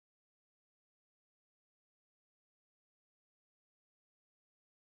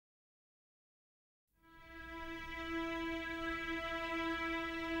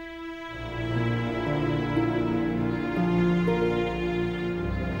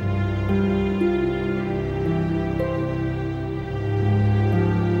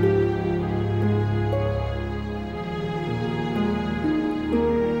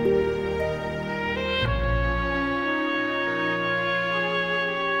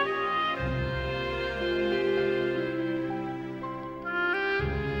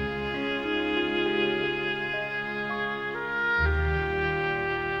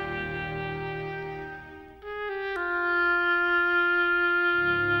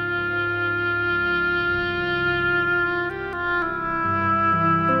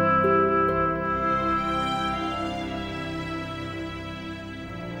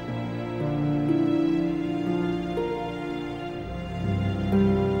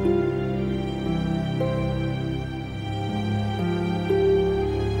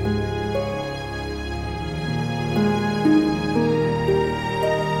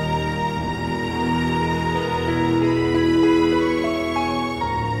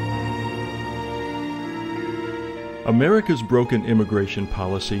America's broken immigration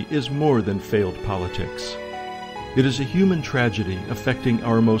policy is more than failed politics. It is a human tragedy affecting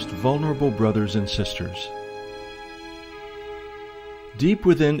our most vulnerable brothers and sisters. Deep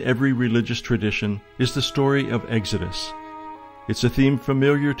within every religious tradition is the story of Exodus. It's a theme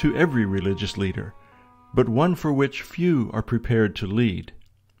familiar to every religious leader, but one for which few are prepared to lead.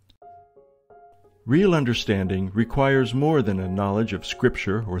 Real understanding requires more than a knowledge of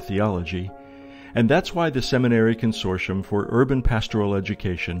Scripture or theology, and that's why the Seminary Consortium for Urban Pastoral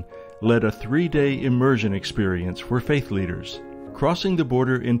Education led a 3-day immersion experience for faith leaders. Crossing the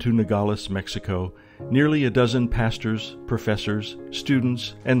border into Nogales, Mexico, nearly a dozen pastors, professors,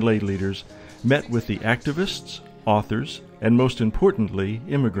 students, and lay leaders met with the activists, authors, and most importantly,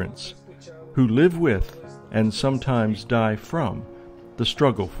 immigrants, who live with and sometimes die from the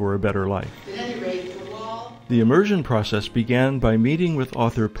struggle for a better life. The immersion process began by meeting with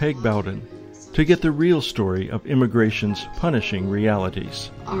author Peg Bowden to get the real story of immigration's punishing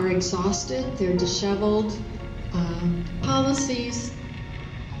realities. Are exhausted, they're disheveled. Policies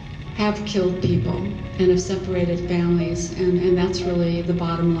have killed people and have separated families, and that's really the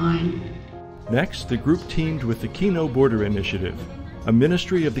bottom line. Next, the group teamed with the Kino Border Initiative, a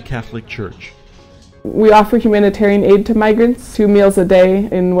ministry of the Catholic Church. We offer humanitarian aid to migrants, 2 meals a day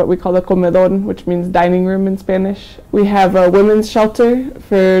in what we call the comedor, which means dining room in Spanish. We have a women's shelter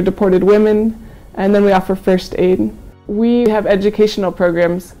for deported women, and then we offer first aid. We have educational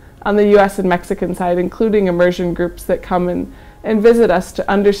programs on the U.S. and Mexican side, including immersion groups that come and visit us to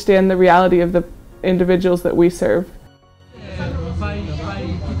understand the reality of the individuals that we serve. 5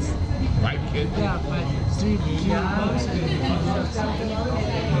 kids? Yeah, 5.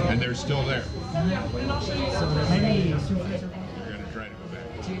 And they're still there? So maybe you're going to try to go back?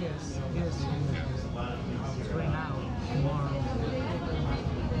 Yes. Right now, tomorrow.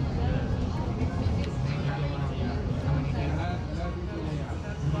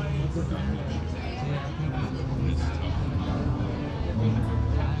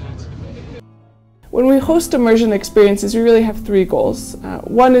 When we host immersion experiences, we really have 3 goals.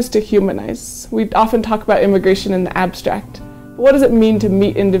 One is to humanize. We often talk about immigration in the abstract. What does it mean to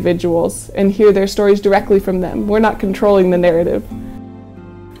meet individuals and hear their stories directly from them? We're not controlling the narrative.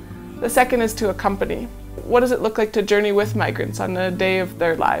 The second is to accompany. What does it look like to journey with migrants on a day of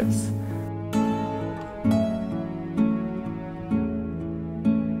their lives?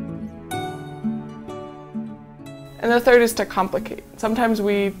 And the third is to complicate. Sometimes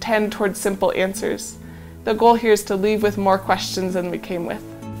we tend towards simple answers. The goal here is to leave with more questions than we came with.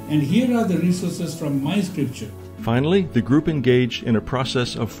 And here are the resources from my scripture. Finally, the group engaged in a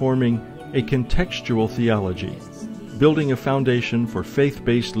process of forming a contextual theology, building a foundation for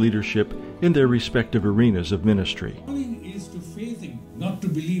faith-based leadership in their respective arenas of ministry. Calling is to faithing, not to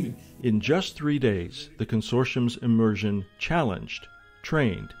believing. In just 3 days, the consortium's immersion challenged,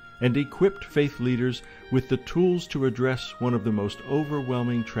 trained, and equipped faith leaders with the tools to address one of the most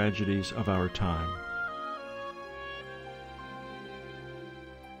overwhelming tragedies of our time.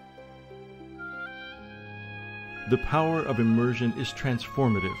 The power of immersion is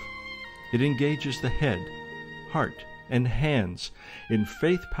transformative. It engages the head, heart, and hands in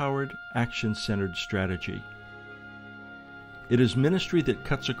faith-powered, action-centered strategy. It is ministry that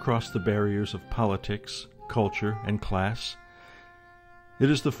cuts across the barriers of politics, culture, and class. It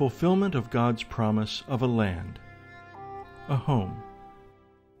is the fulfillment of God's promise of a land, a home,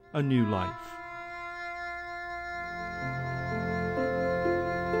 a new life.